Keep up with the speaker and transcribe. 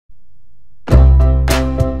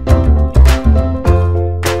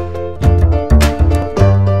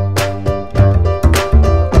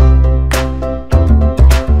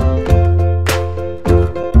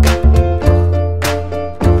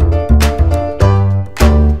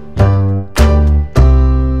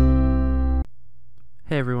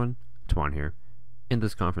In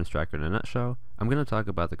this conference tracker in a nutshell, I'm going to talk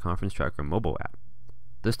about the conference tracker mobile app.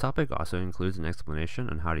 This topic also includes an explanation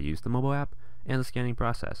on how to use the mobile app and the scanning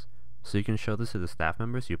process, so you can show this to the staff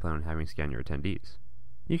members you plan on having scan your attendees.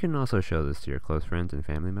 You can also show this to your close friends and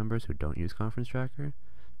family members who don't use conference tracker.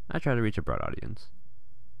 I try to reach a broad audience.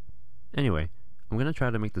 Anyway, I'm going to try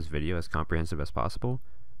to make this video as comprehensive as possible,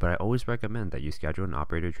 but I always recommend that you schedule an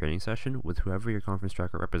operator training session with whoever your conference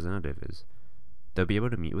tracker representative is. They'll be able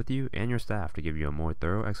to meet with you and your staff to give you a more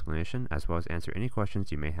thorough explanation as well as answer any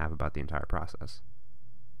questions you may have about the entire process.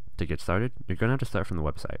 To get started, you're going to have to start from the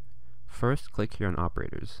website. First, click here on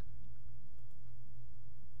Operators.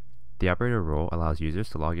 The operator role allows users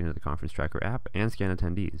to log into the conference tracker app and scan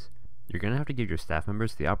attendees. You're going to have to give your staff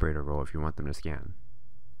members the operator role if you want them to scan.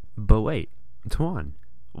 But wait, Tuan,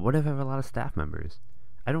 what if I have a lot of staff members?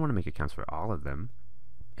 I don't want to make accounts for all of them.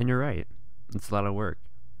 And you're right, it's a lot of work.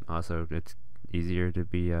 Also, it's easier to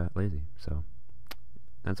be lazy, so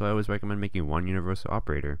that's why I always recommend making one universal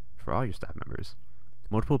operator for all your staff members.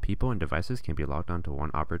 Multiple people and devices can be logged onto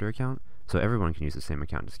one operator account, so everyone can use the same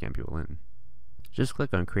account to scan people in. Just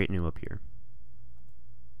click on Create New up here.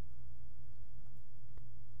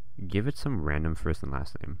 Give it some random first and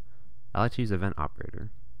last name. I like to use Event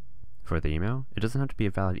Operator. For the email, it doesn't have to be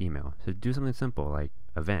a valid email, so do something simple like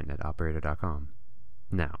event@operator.com.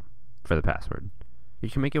 Now, for the password. You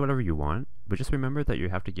can make it whatever you want, but just remember that you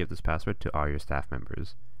have to give this password to all your staff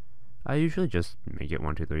members. I usually just make it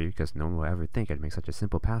 123 because no one will ever think I'd make such a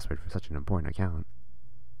simple password for such an important account.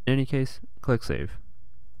 In any case, click Save.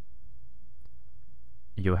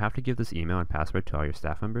 You'll have to give this email and password to all your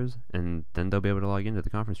staff members, and then they'll be able to log into the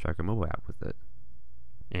Conference Tracker mobile app with it.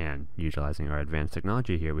 And, utilizing our advanced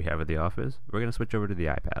technology here we have at the office, we're going to switch over to the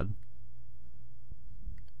iPad.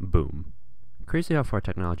 Boom. Crazy how far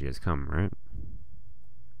technology has come, right?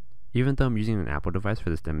 Even though I'm using an Apple device for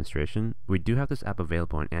this demonstration, we do have this app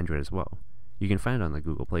available on Android as well. You can find it on the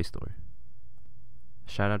Google Play Store.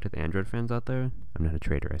 Shout out to the Android fans out there. I'm not a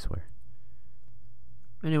traitor, I swear.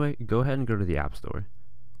 Anyway, go ahead and go to the App Store.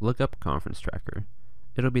 Look up Conference Tracker.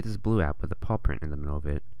 It'll be this blue app with a paw print in the middle of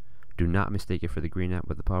it. Do not mistake it for the green app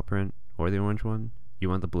with the paw print, or the orange one. You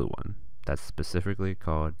want the blue one. That's specifically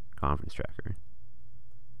called Conference Tracker.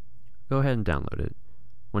 Go ahead and download it.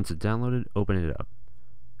 Once it's downloaded, open it up.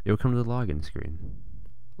 You'll come to the login screen.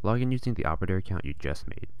 Log in using the operator account you just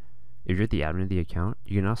made. If you're the admin of the account,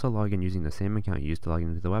 you can also log in using the same account you used to log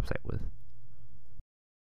into the website with.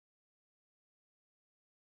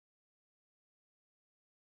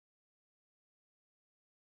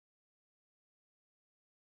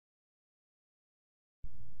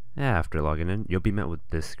 After logging in, you'll be met with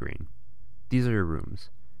this screen. These are your rooms.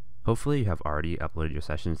 Hopefully you have already uploaded your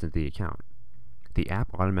sessions into the account. The app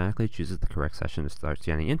automatically chooses the correct session to start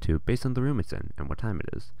scanning into based on the room it's in and what time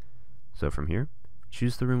it is. So from here,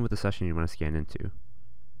 choose the room with the session you want to scan into.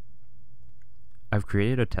 I've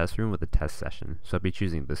created a test room with a test session, so I'll be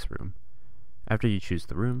choosing this room. After you choose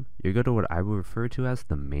the room, you go to what I will refer to as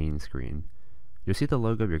the main screen. You'll see the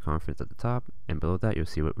logo of your conference at the top, and below that you'll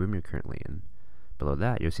see what room you're currently in. Below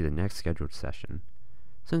that you'll see the next scheduled session.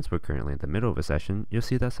 Since we're currently in the middle of a session, you'll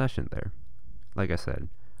see that session there. Like I said,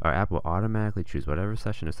 our app will automatically choose whatever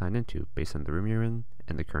session is signed into based on the room you're in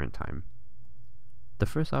and the current time. The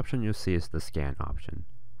first option you'll see is the scan option.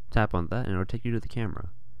 Tap on that and it'll take you to the camera.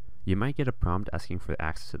 You might get a prompt asking for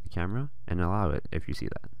access to the camera, and allow it if you see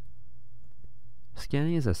that.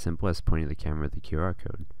 Scanning is as simple as pointing the camera with the QR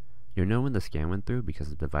code. You'll know when the scan went through because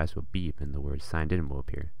the device will beep and the word signed in will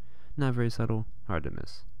appear. Not very subtle, hard to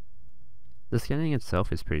miss. The scanning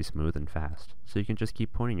itself is pretty smooth and fast, so you can just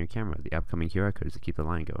keep pointing your camera at the upcoming QR codes to keep the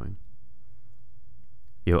line going.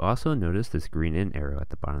 You'll also notice this green in arrow at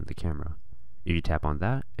the bottom of the camera. If you tap on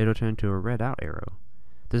that, it'll turn to a red out arrow.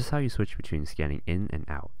 This is how you switch between scanning in and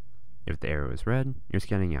out. If the arrow is red, you're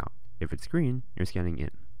scanning out. If it's green, you're scanning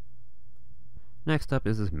in. Next up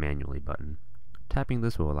is this manually button. Tapping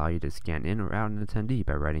this will allow you to scan in or out an attendee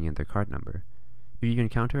by writing in their card number. If you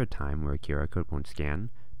encounter a time where a QR code won't scan,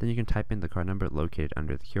 then you can type in the card number located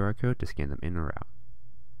under the QR code to scan them in or out.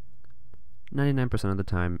 99% of the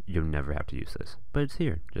time, you'll never have to use this, but it's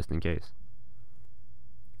here, just in case.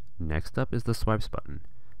 Next up is the Swipes button.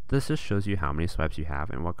 This just shows you how many swipes you have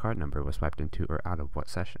and what card number was swiped into or out of what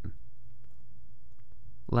session.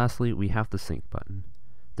 Lastly, we have the Sync button.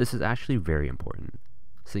 This is actually very important.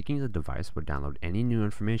 Syncing the device will download any new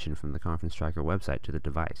information from the Conference Tracker website to the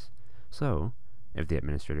device. So, if the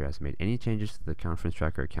administrator has made any changes to the Conference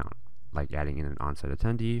Tracker account, like adding in an on-site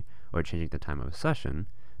attendee or changing the time of a session,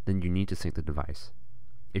 then you need to sync the device.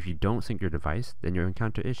 If you don't sync your device, then you'll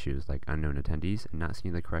encounter issues like unknown attendees and not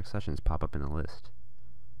seeing the correct sessions pop up in the list.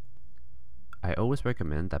 I always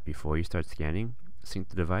recommend that before you start scanning, sync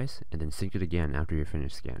the device and then sync it again after you're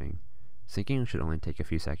finished scanning. Syncing should only take a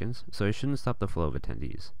few seconds, so it shouldn't stop the flow of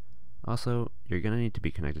attendees. Also, you're going to need to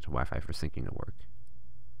be connected to Wi-Fi for syncing to work.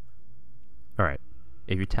 Alright,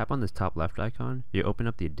 if you tap on this top left icon, you open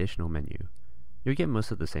up the additional menu. You'll get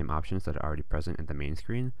most of the same options that are already present in the main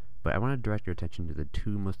screen, but I want to direct your attention to the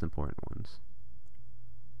two most important ones.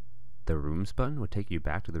 The Rooms button will take you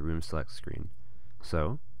back to the Room Select screen.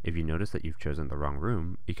 So, if you notice that you've chosen the wrong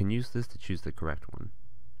room, you can use this to choose the correct one.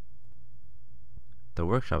 The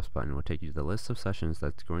Workshops button will take you to the list of sessions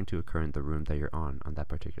that's going to occur in the room that you're on that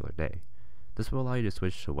particular day. This will allow you to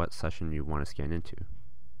switch to what session you want to scan into.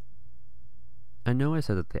 I know I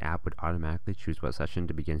said that the app would automatically choose what session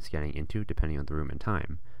to begin scanning into depending on the room and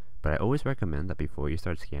time, but I always recommend that before you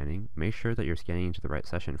start scanning, make sure that you're scanning into the right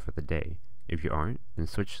session for the day. If you aren't, then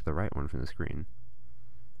switch to the right one from the screen.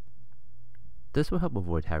 This will help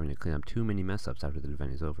avoid having to clean up too many mess-ups after the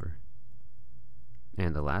event is over.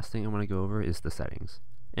 And the last thing I want to go over is the settings.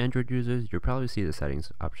 Android users, you'll probably see the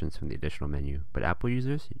settings options from the additional menu, but Apple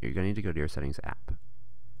users, you're going to need to go to your settings app.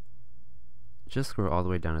 Just scroll all the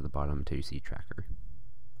way down to the bottom until you see Tracker.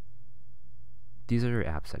 These are your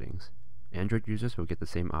app settings. Android users will get the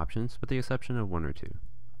same options with the exception of one or two.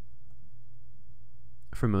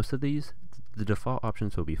 For most of these, the default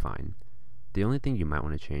options will be fine. The only thing you might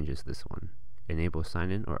want to change is this one, enable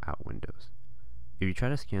sign-in or out windows. If you try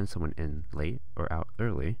to scan someone in late or out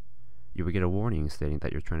early, you will get a warning stating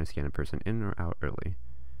that you're trying to scan a person in or out early.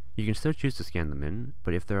 You can still choose to scan them in,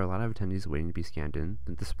 but if there are a lot of attendees waiting to be scanned in,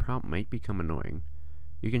 then this prompt might become annoying.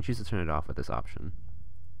 You can choose to turn it off with this option.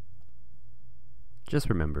 Just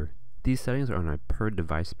remember, these settings are on a per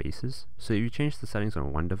device basis, so if you change the settings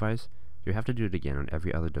on one device, you'll have to do it again on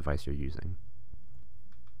every other device you're using.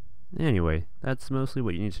 Anyway, that's mostly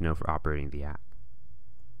what you need to know for operating the app.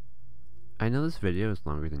 I know this video is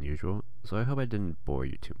longer than usual, so I hope I didn't bore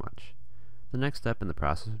you too much. The next step in the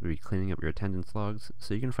process will be cleaning up your attendance logs,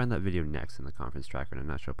 so you can find that video next in the Conference Tracker in a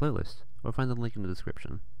Nutshell playlist, or find the link in the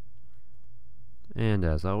description. And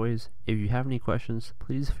as always, if you have any questions,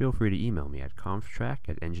 please feel free to email me at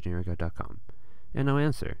conftrack@engineerica.com, and I'll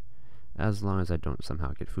answer, as long as I don't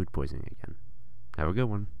somehow get food poisoning again. Have a good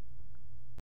one.